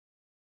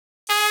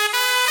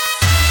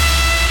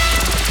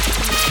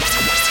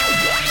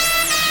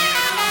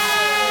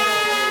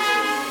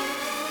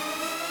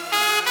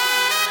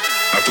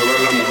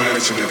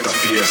en esta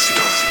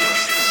fiesta.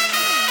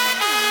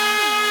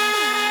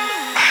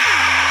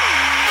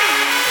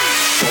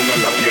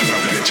 Pongan la pierna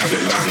derecha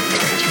delante.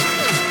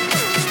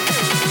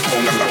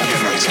 Pongan la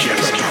pierna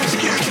izquierda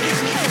también.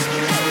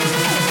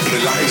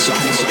 Relajen su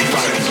hombro y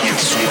bajen bien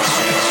suave.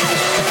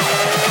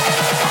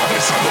 Abre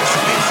esa boca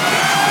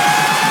limpia.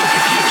 Lo que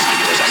quiero es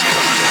que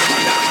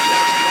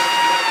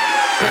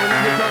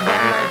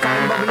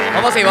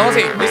Vamos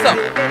ahí, listo.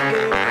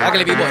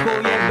 Hágale, B-Boy.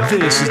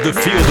 This is the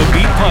Feel the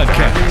Beat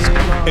podcast,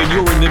 and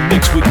you're in the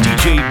mix with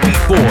DJ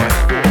B-Boy.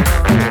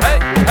 Hey,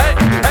 hey,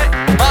 hey,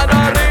 mano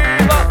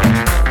arriba,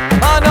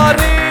 mano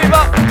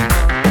arriba.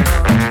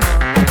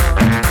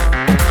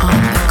 On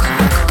the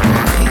clock,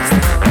 boys.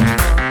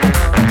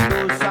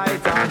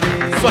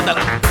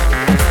 Suéltala.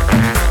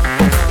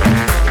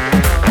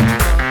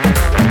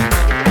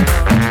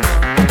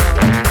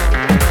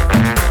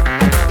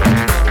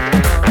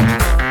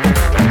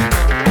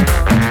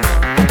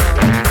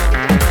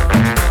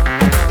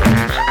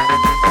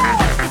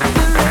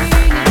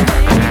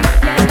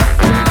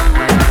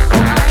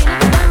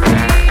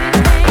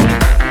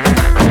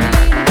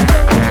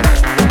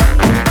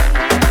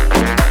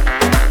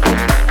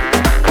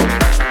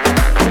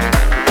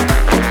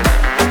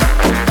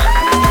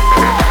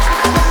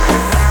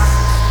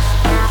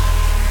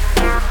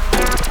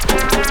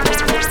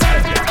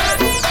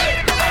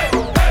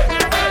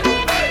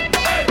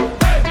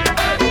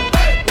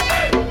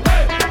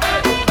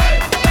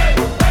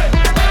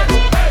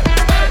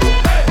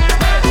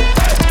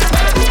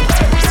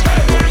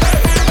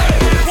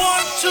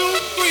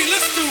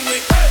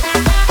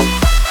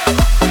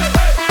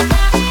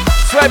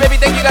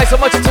 So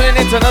much for tuning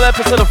in to another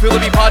episode of Feel the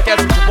Beat podcast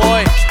with your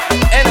boy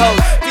and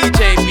host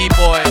DJ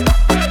B-Boy.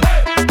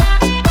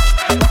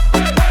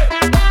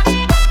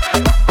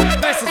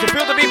 This is the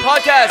Feel the Beat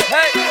podcast.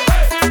 Hey!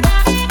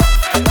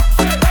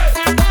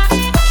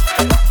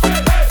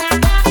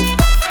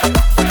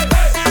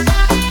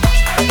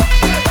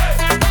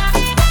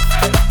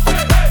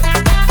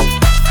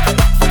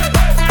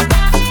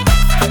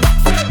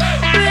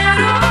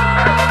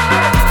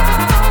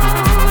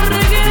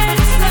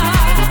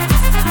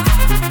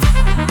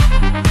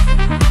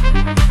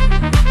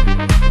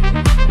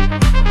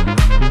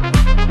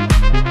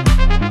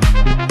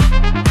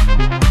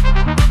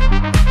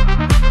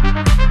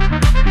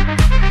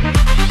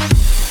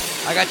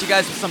 You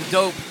guys with some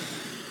dope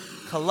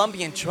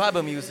Colombian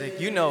tribal music.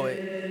 You know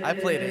it. I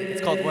played it.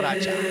 It's called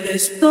Guaracha.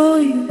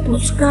 Estoy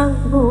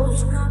buscando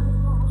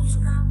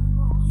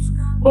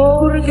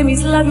porque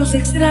mis labios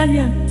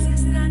extrañan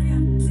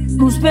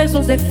tus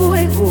besos de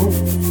fuego.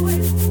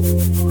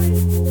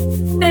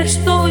 Te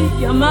estoy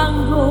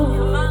llamando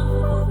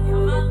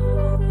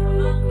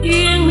y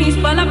en mis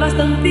palabras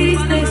tan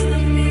tristes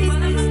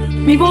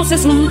mi voz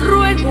es un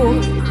ruego.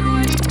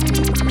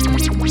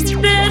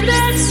 Te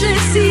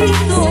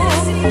necesito,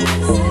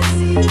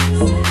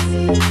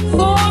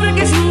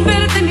 porque sin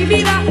verte mi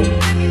vida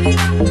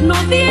no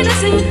tiene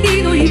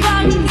sentido y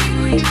van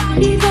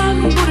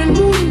por el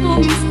mundo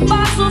mis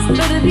pasos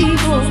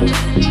perdidos,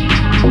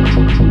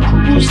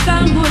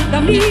 buscando el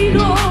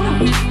camino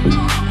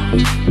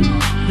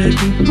de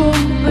tu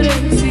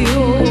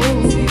comprensión.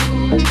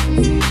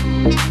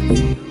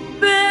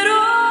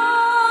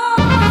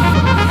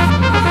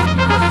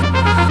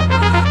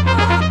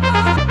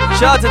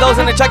 Shout out to those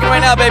in the check-in right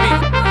now, baby.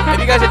 If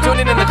you guys are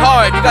tuning in the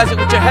car, if you guys are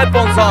with your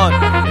headphones on,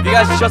 if you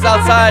guys are just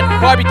outside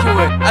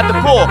barbecuing, at the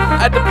pool,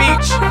 at the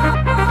beach,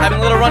 having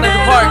a little run in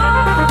the park,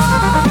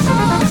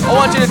 I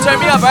want you to turn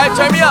me up, alright?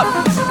 Turn me up.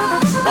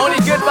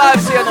 Only good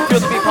vibes here on the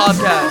Feel the Beat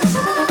podcast.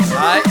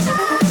 Alright?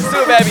 Let's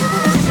do it, baby.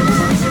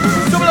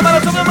 Sube la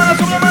mano, sube la mano,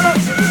 sube la mano.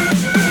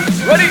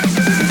 Ready?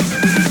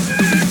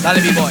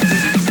 Dale,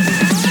 B-Boy.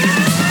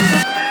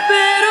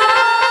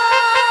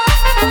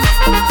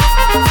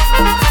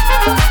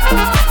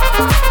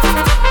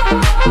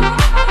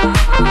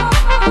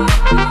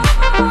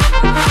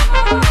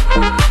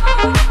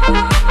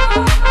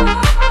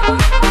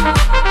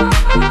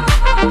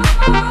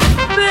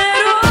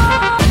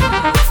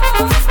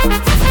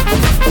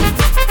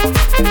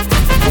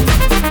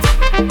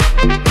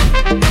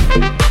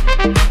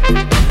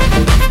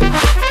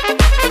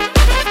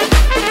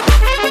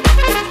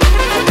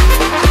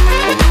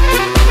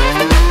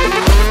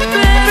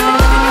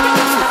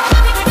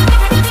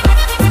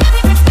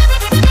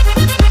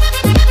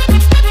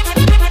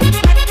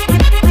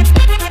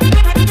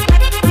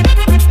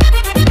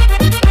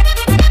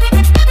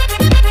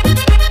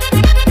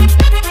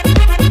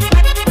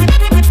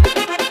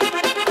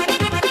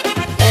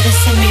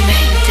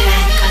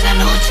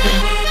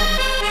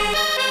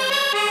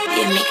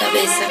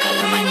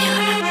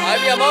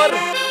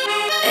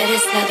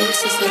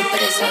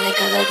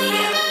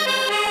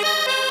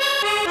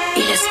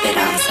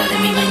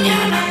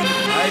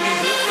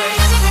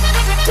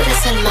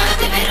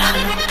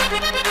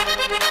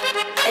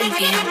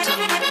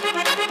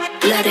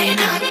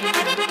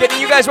 Getting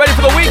you guys ready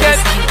for the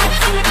weekend.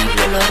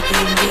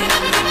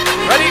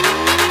 Ready?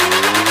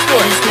 Do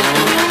it.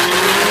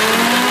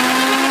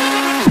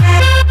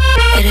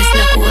 Eres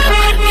la cura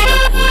para mi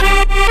locura.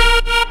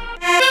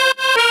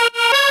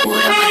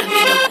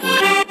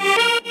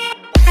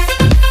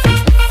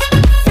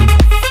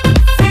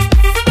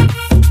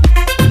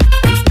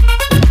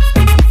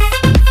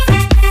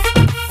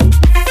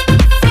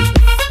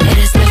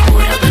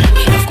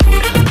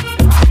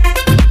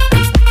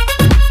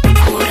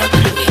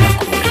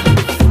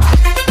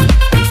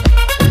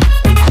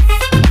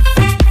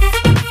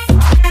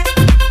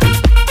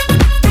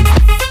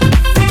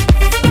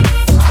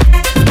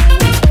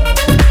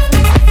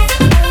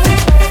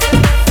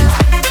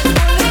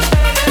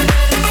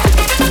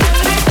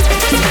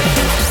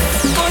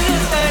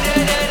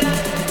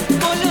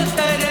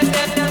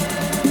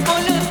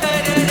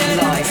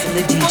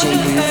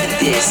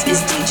 This is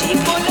DJ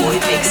B-Boy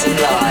mixing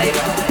live.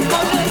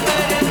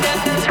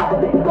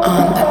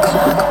 On the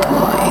clock,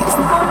 boys.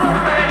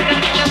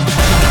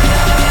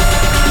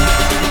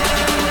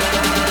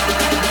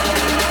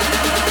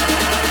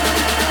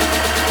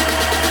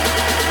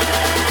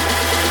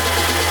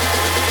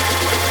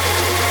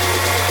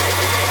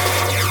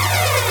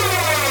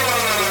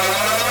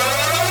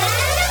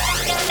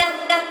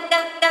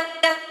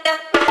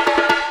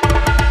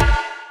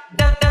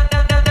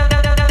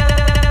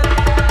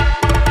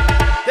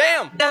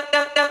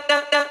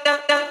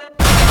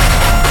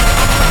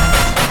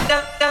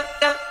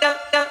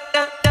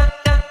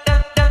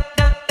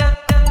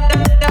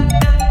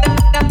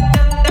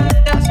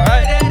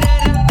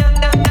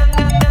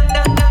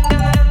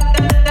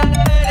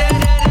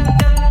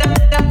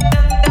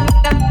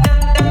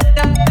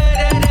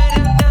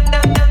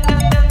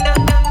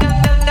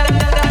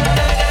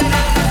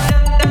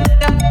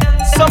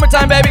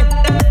 Summertime, baby.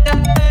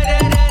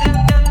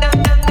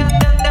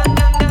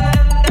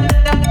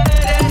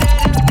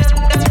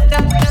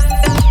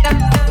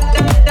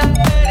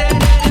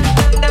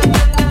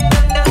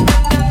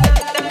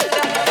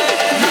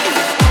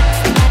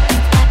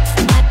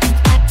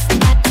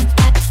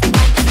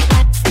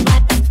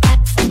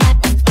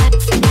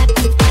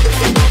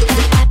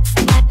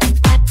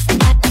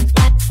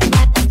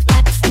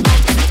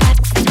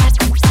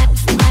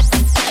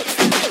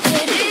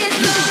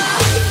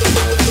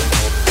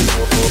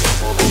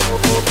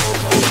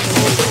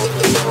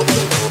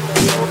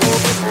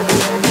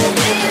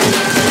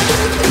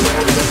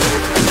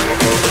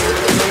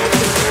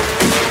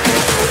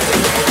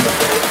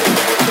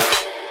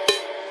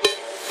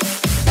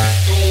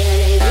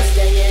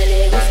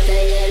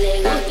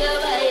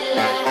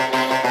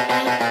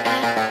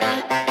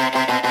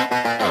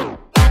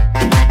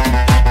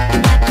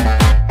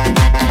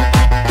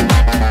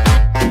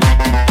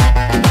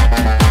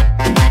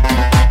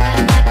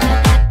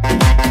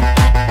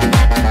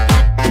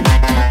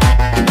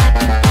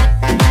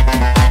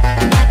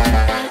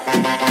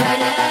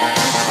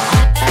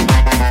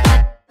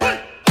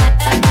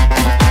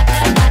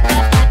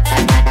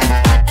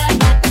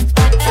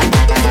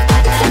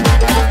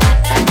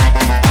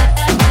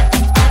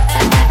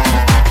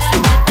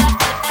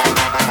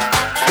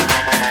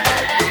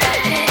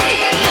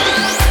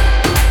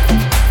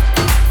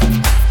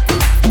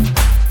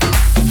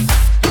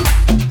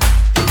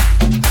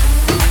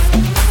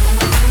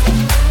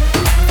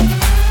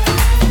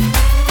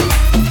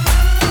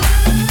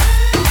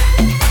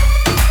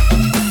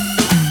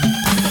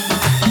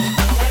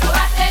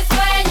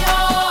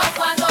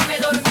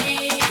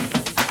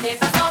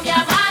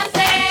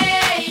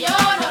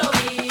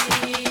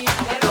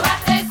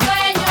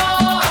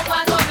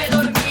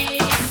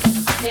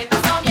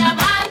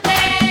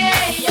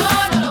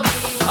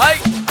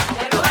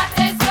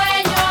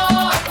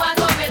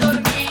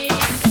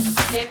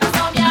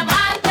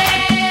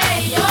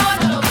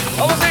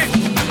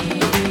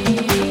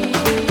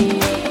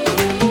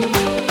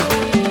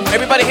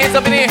 Everybody hands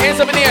up in the air, hands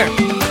up in the air.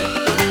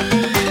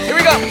 Here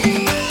we go.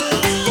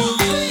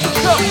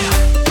 Go.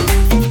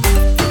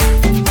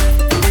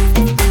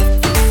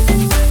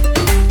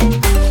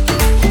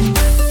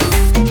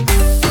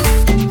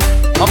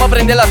 Vamos a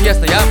prender la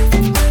fiesta, ¿ya?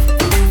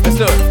 Let's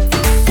do it.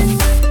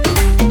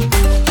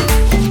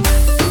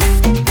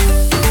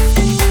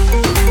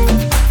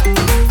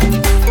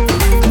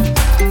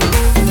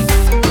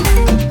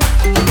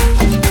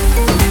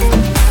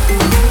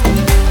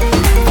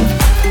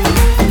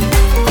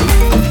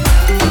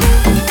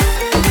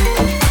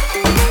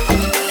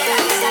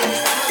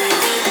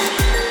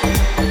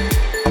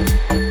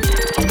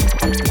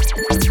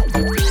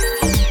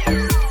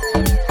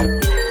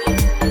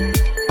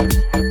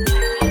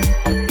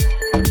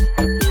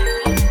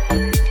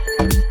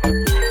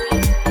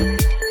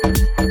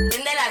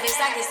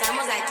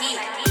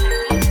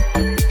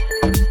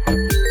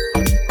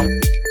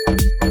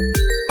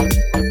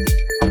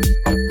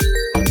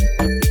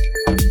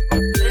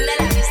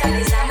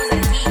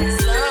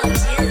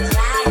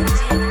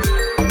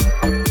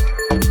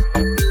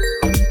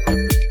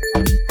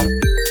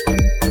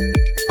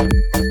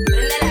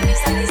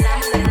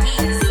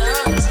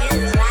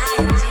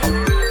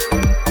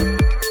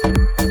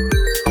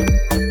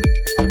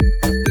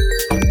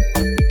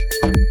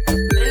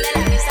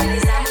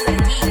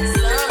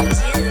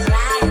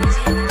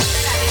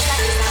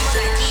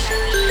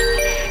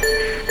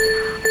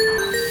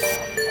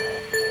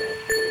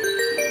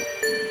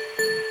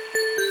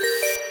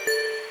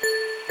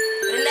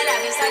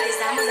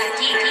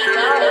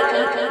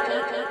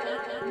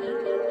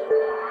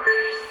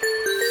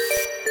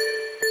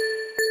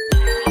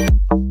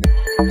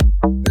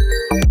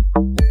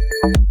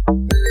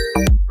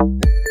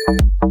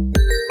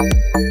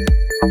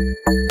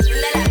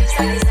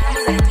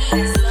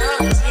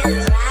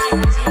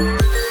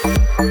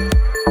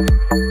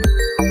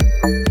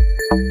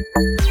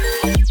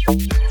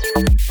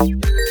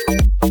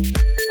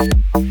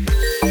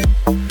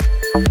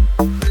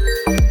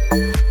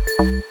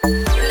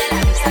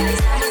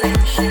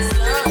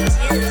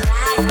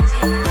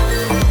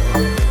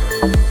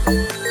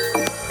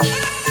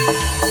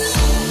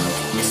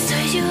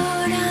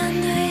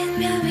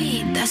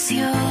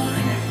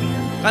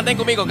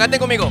 Canten conmigo, canten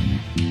conmigo.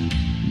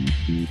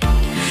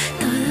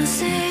 Todo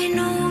se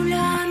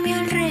nubla a mi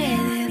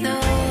alrededor.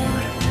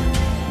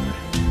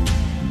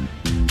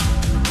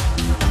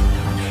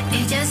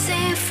 Ella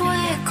se fue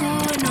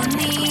con un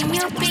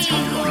niño pijo.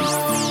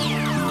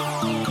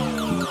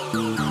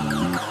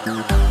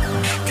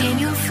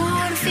 Tiene un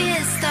Ford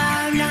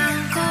Fiesta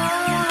blanco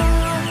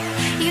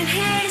y un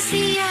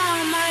jersey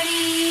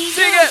amarillo.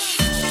 Sigue.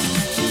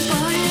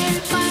 Por el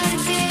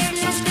parque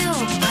las veo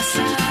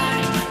pasar.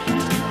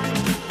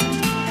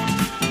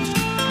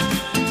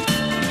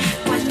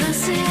 Cuando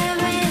se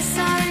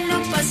besan lo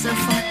paso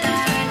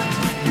fatal.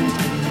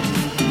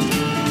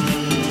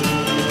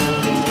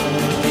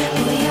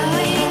 Voy a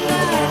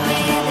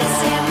vengarme de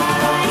ese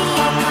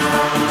marica.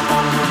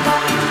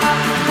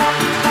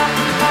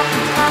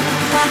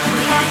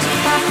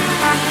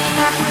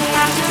 Voy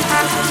a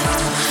llenarme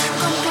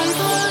con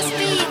polvos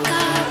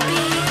pica,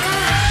 pica.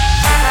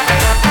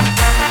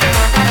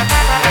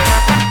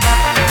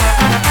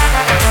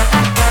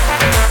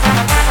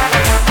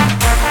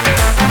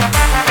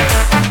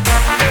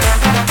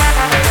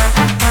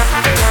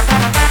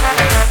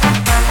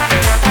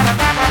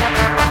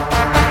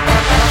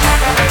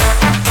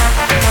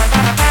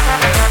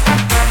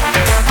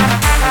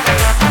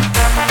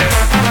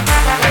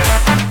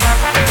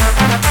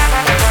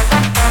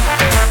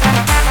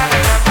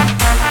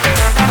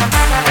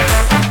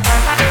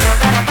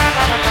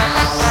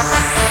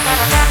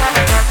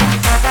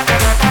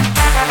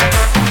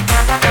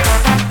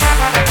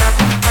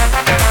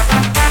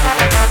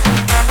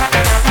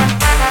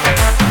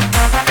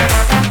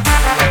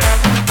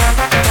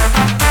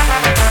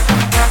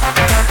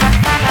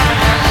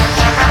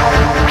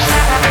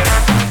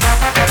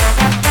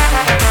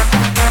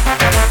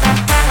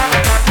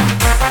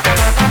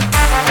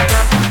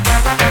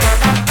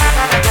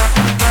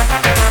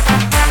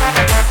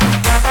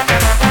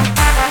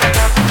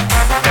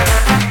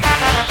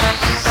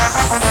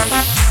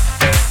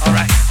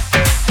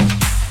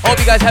 Hope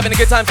you guys having a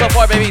good time so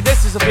far, baby.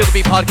 This is the Feel the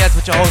Beat podcast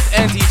with your host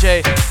and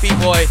DJ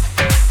B-Boy.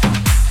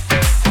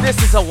 This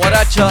is a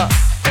Waracha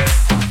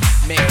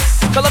mix.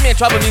 Colombian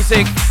tribal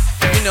music.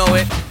 You know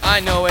it.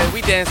 I know it.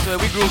 We dance to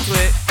it. We groove to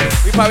it.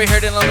 We probably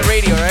heard it on the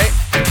radio, right?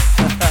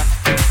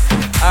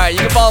 Alright, you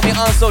can follow me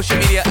on social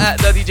media at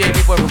the DJ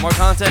B-Boy for more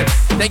content.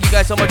 Thank you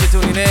guys so much for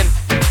tuning in.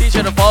 Be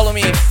sure to follow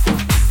me.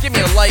 Give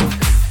me a like.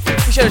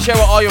 Be sure to share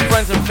with all your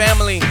friends and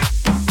family.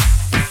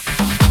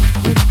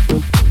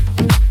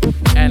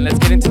 And let's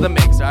get into the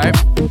mix, alright?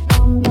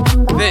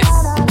 This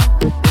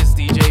is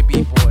DJ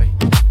B-Boy.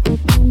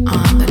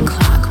 On the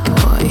clock,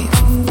 boys.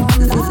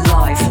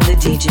 Live from the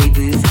DJ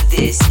booth,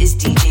 this is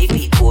DJ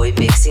B-Boy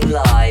mixing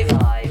live.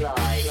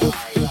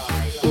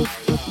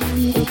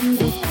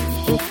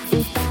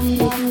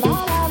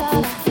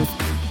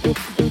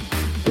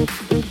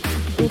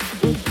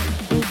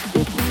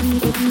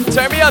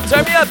 Turn me up,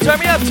 turn me up, turn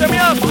me up, turn me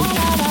up.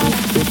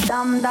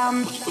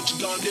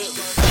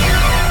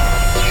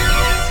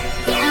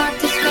 My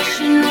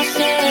discretion, I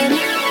said,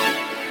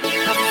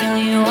 I feel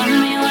you on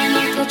me when I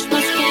touch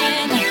my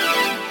skin.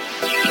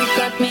 You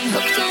got me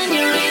hooked and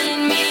you're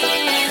reeling me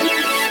in.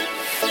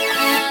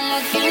 And I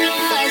look in your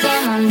eyes,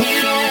 I'm on the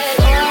edge.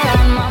 You're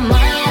on my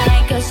mind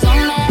like a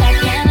song that I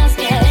can't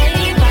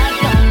escape. I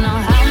don't know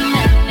how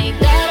many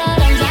dead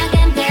atoms I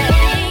can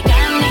take.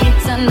 I need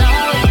to know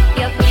if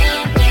you're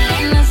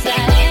feeling the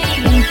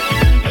same.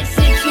 Is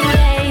it too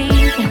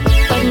late?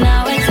 But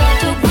now it's all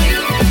too brief.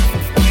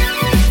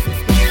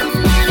 I'm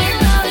not in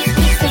love, it's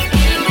just a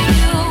game with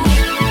you.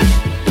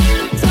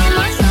 Tell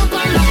myself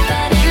I'm not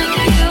that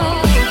into you.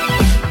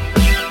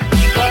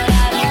 But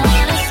I don't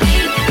wanna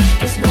sleep,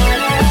 it's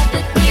quarter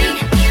after 3.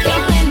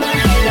 You're in my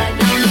head like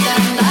dum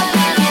dum da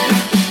da da,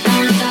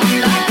 dum dum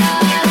da da,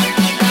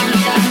 dum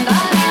dum da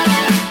da,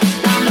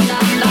 dum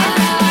dum da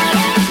da,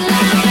 dum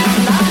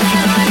dum da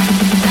da,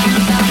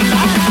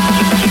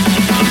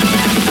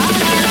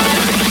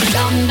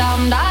 dum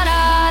dum da da.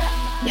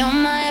 You're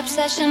my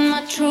obsession, my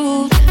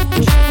truth.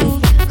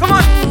 Come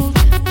on.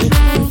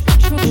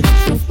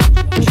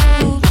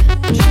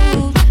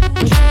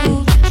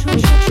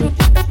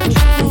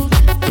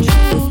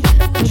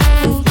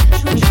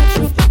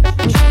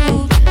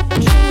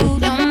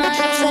 You're my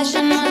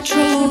obsession, my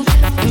truth.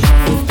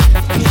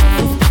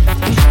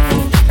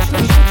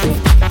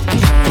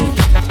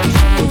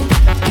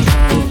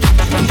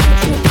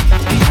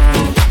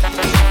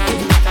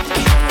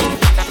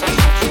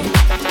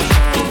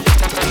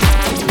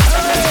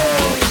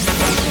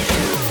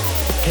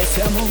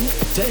 Ese amor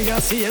llega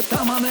así de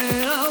esta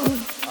manera,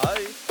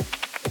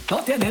 no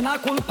tiene la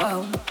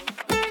culpa.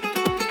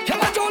 Que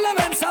yo le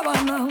ven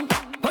sabana,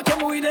 porque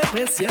muy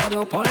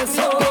despreciado, por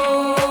eso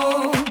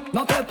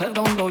no te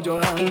perdono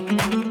llorar.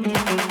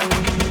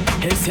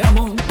 Ese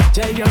amor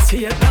llega así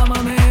de esta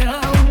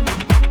manera,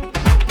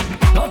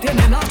 no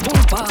tiene la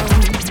culpa.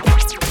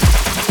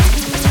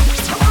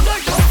 Amor de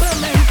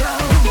complementa,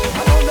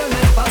 amor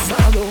del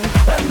pasado.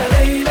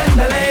 Vendele,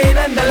 vendele,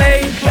 vendele,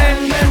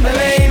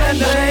 vendele,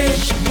 vendele.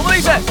 ¿Cómo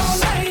dice?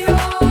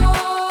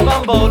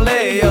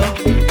 Bamboleo.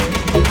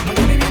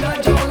 Mi vida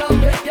yo la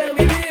quiero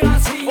vivir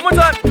así. One more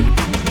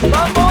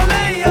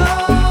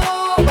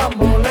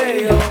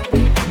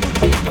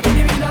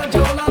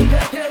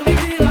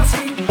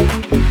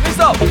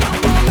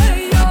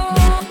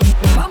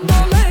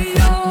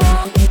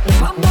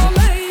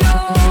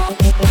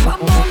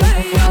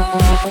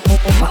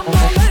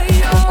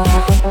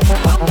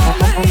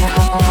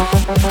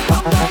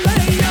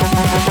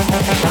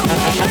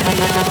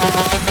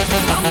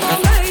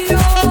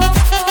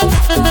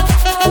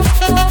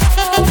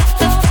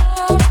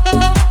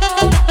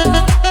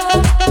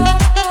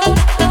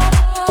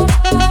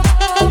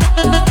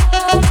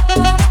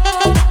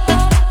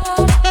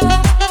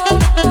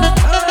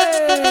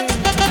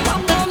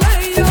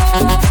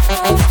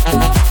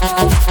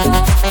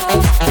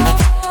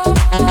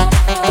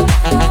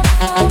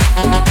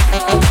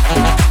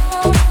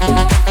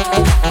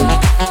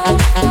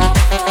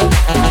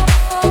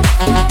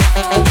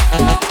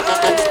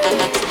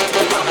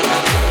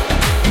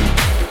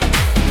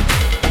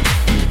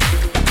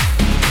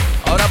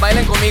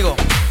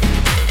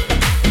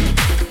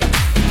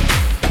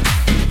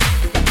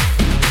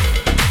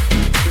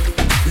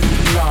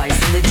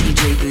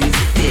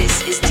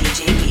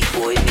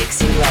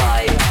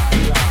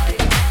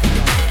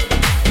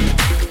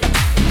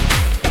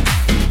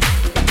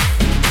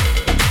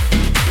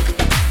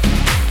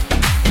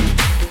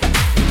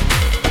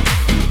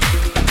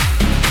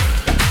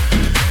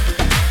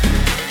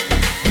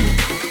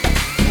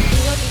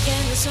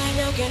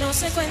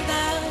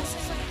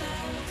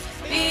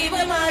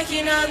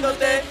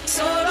imaginándote,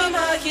 solo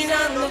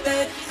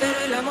imaginándote. Pero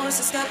el amor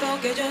se escapó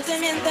que yo te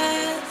mienta.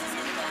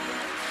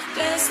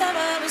 Yo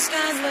estaba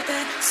buscándote,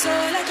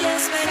 sola aquí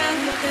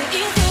esperándote.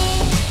 Y tú,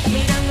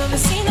 mirándome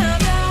sin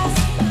hablar.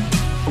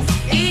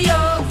 Y yo,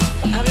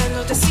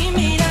 hablándote sin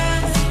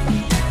mirar.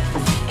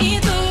 Y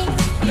tú,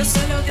 no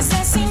sé lo que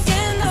estás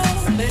sintiendo,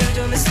 pero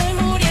yo me estoy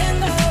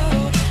muriendo.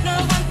 No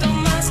aguanto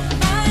más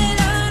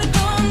bailar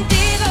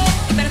contigo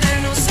y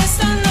perdernos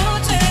esta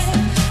noche.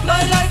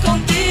 Bailar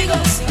contigo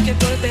sin que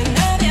corte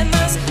nadie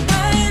más.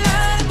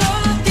 Bailar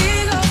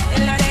contigo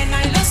en la arena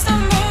y los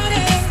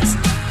tambores.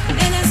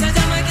 En esa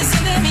llama que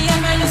siente mi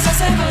alma y nos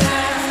hace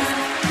volar.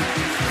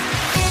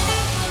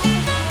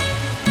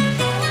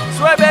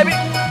 Sweat, baby.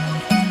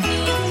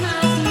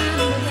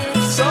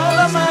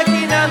 Solo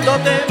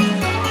imaginándote.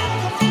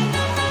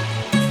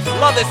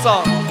 Love this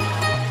song.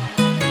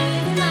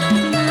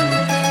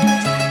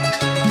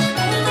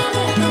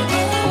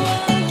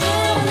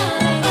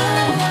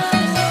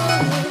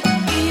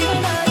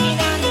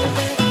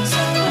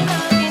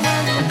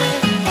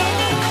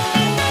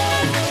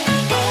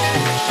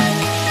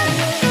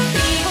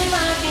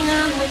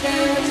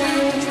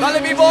 Dale,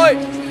 B-boy.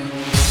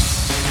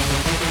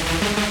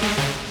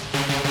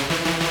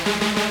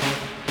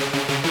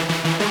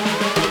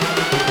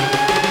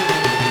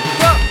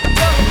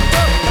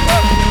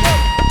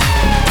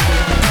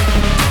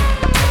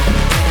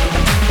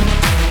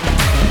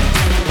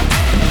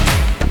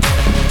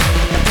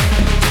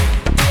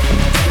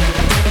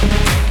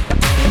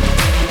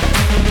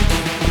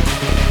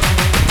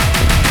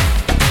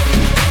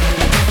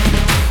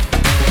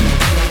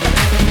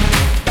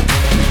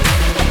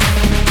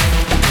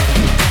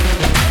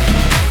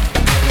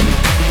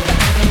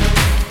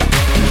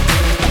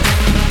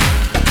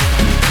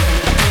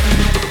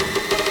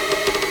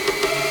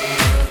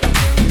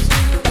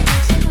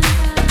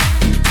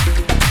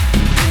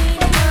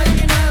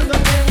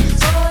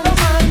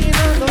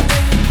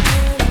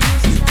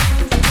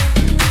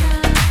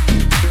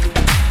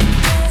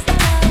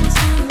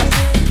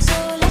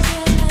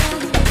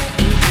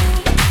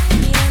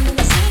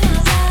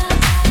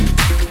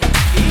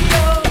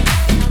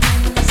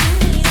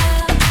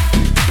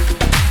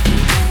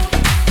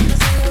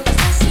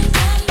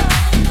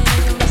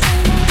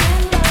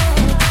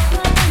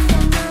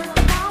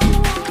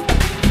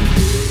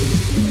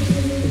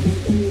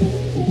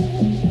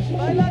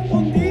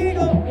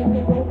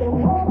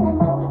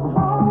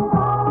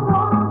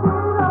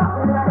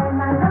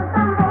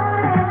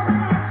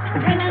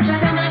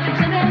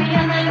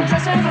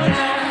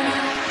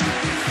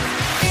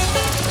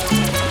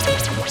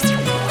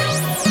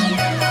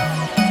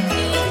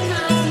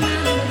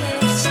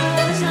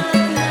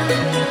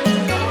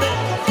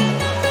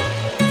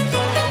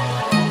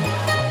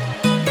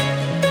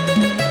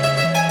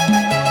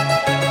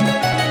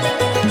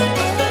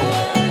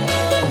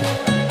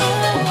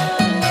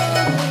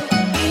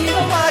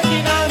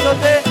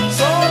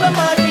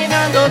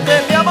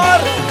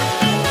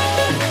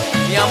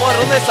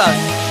 ¿Dónde estás?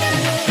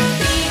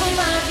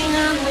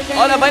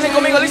 Ahora bailen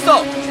conmigo,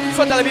 ¿listo?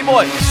 Suéltale,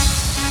 B-boy.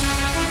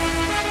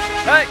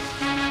 Hey.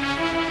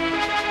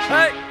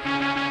 Hey.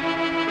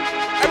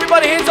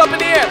 Everybody hands up in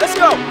the air. Let's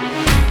go.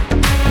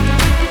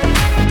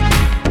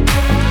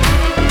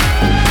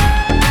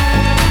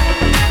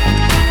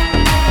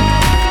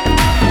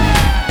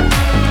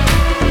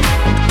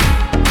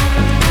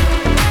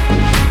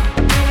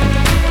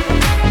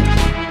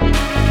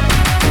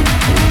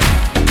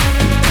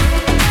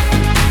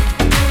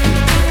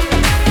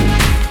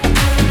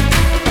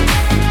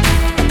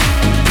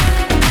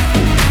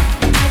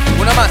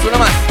 Una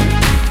más.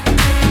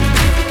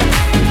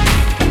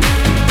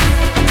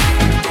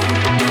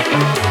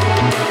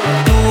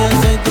 Yo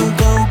soy tu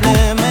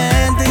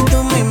complemento y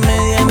tú mi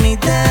media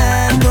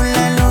mitad. Tú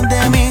la luz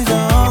de mis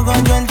ojos,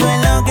 yo el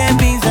suelo que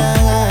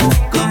pisas.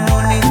 Como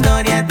una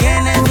historia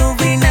tiene su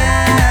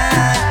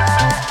final,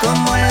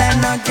 como la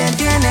noche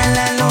tiene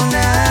la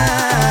luna.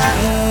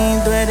 Y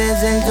tú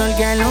eres el sol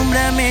que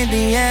alumbra mi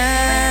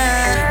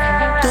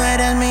día. Tú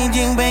eres mi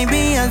Jing,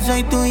 baby, yo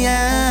soy tuya.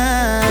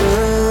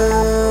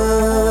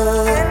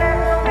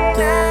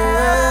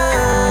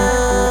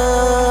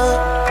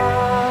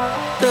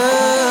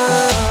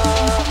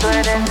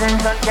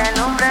 Que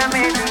alumbra mi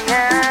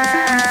día.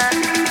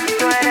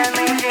 Tú eres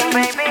mi Jing,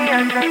 baby, yo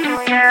soy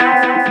tuya.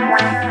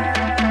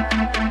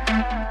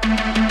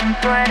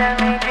 Tú eres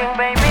mi Jing,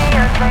 baby,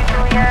 yo soy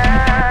tuya.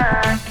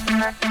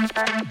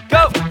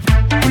 Go!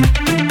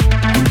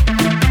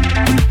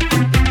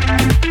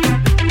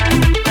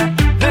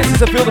 This is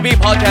the Feel the Beat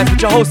podcast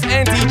with your host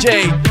and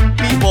DJ,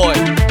 B-Boy.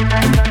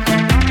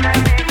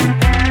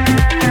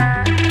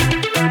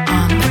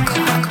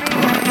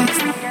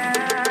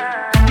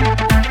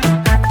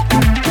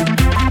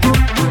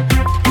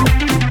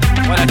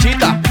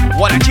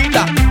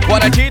 Guarachita,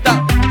 guarachita,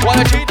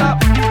 guarachita.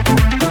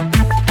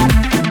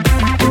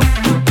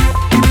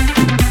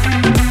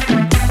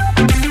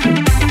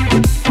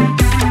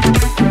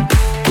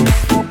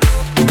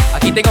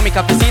 Aquí tengo mi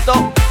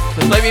cafecito,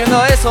 estoy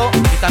viviendo eso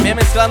y también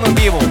mezclando en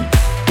vivo.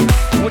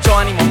 Mucho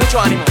ánimo, mucho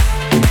ánimo.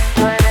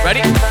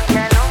 Ready?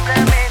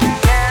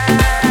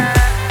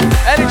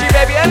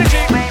 baby, energy.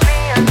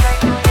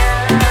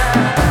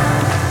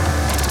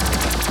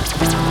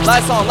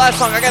 Last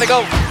song, I gotta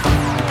go.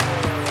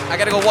 I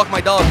gotta go walk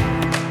my dog.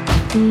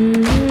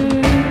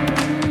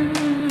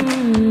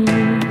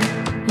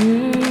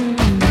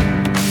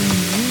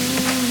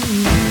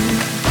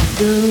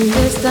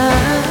 ¿Dónde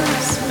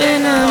estás?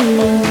 Ven a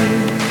mí,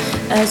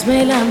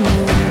 hazme el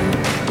amor,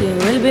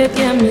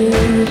 devuélvete a mí,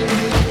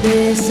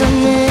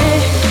 bésame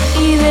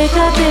y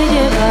déjate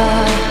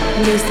llevar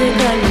de este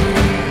calor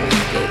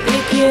que te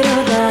quiero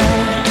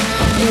dar.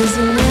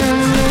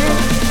 Enséñame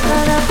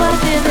cada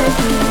parte de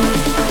ti,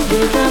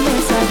 déjame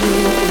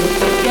saber lo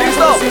que te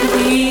hago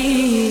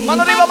sentir.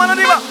 Mano arriba, mano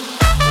arriba.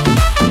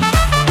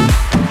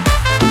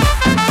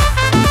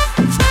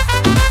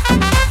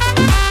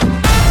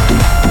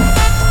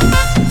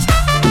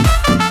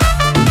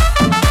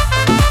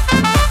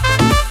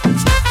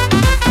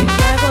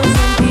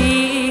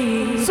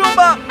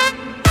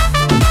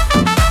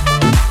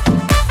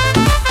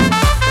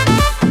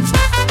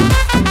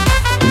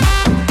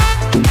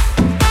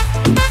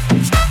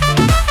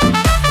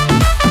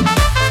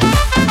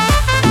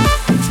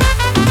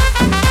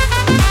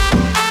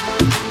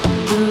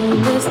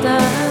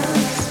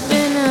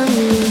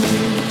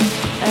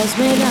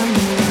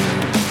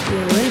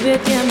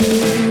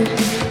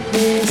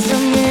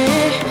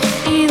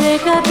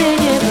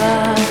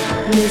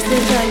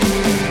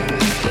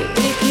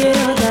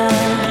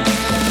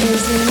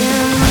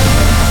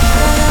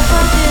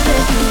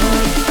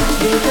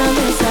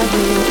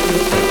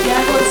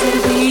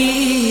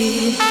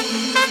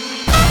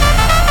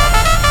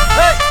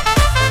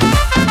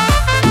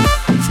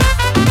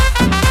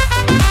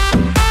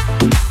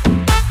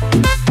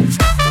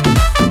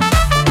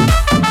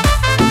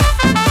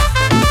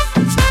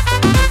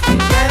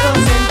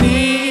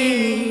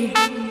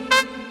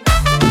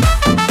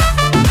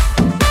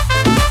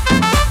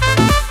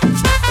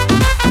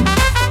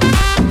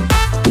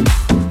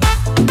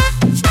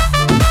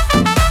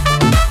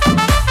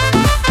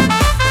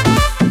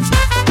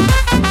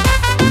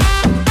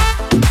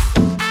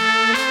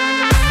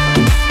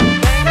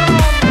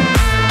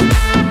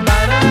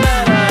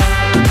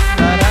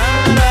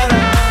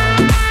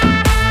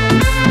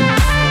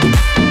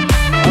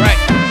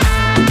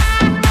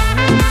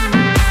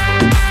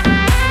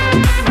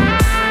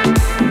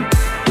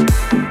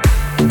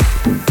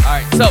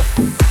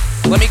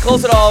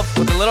 Close it off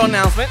with a little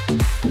announcement.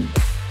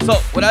 So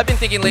what I've been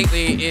thinking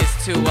lately is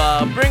to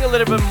bring a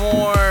little bit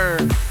more,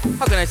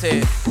 how can I say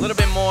it, a little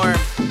bit more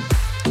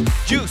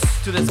juice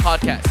to this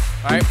podcast,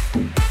 all right?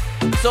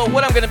 So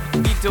what I'm gonna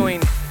be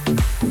doing,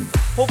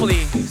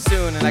 hopefully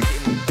soon, and I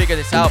can figure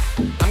this out,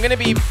 I'm gonna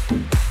be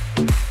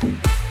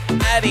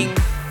adding,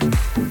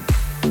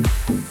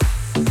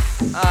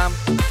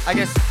 I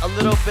guess, a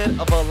little bit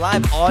of a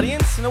live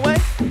audience in a way.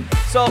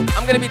 So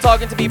I'm gonna be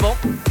talking to people,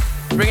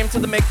 bring them to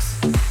the mix,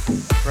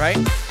 right?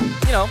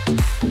 You know,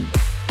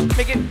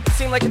 make it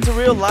seem like it's a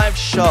real live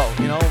show,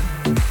 you know,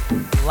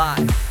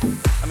 live.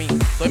 I mean,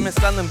 estoy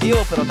mezclando en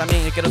vivo, pero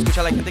también yo quiero escuchar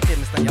a la gente que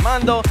me está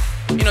llamando.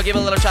 You know, give a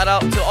little shout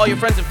out to all your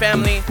friends and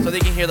family so they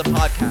can hear the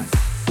podcast.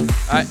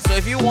 Alright, so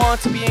if you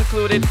want to be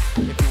included,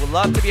 if you would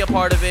love to be a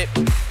part of it,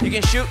 you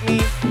can shoot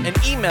me an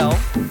email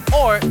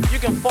or you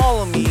can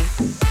follow me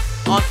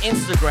on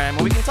Instagram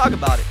and we can talk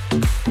about it.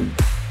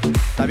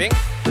 ¿Está bien?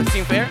 Does it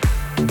seem fair?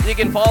 You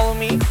can follow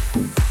me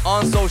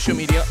on social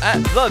media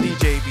at the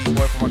DJ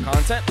B-Boy for more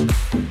content.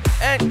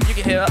 And you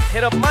can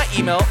hit up my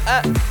email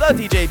at the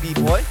DJ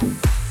B-Boy.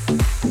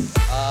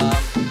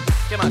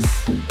 ¿Qué más?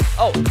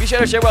 Oh, be sure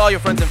to share with all your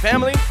friends and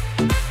family.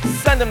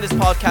 Send them this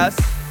podcast.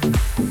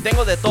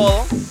 Tengo de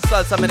todo.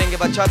 Salsa, merengue,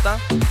 bachata.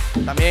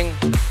 También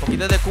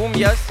poquitos de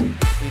cumbias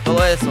y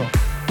todo eso.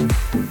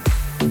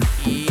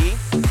 Y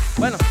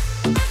bueno,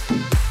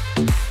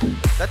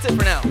 that's it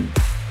for now.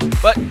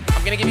 But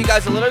I'm gonna give you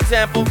guys a little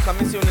example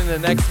coming soon in the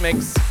next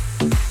mix.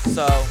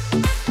 So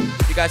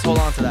you guys hold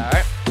on to that,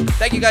 alright?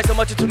 Thank you guys so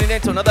much for tuning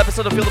in to another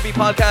episode of Feel the Beat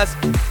Podcast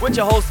with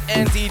your host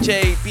and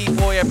DJ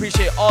B-Boy. I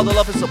appreciate all the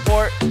love and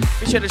support.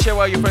 Be sure to share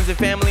with all your friends and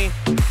family.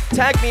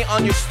 Tag me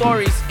on your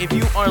stories if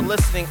you are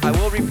listening. I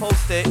will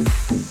repost it.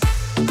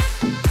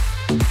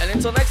 And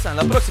until next time,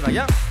 la próxima,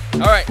 yeah?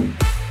 Alright.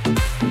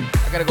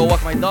 I gotta go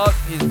walk my dog.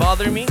 He's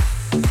bothering me.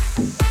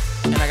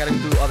 And I gotta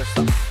do other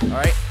stuff,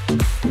 alright?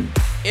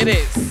 It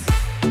is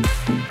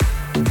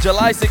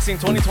July 16,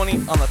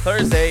 2020 on a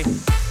Thursday.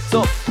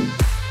 So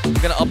I'm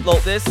gonna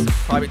upload this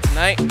probably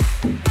tonight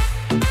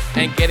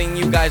and getting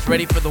you guys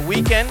ready for the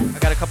weekend. I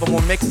got a couple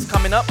more mixes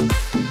coming up.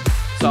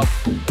 So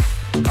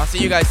I'll see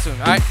you guys soon,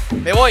 alright?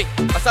 Me voy.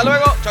 Hasta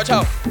luego. Ciao,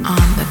 ciao.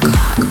 On the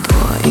clock,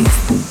 boys.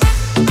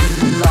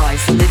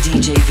 Live from the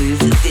DJ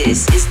booth,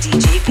 this is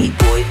DJ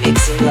B-Boy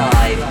mixing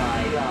live.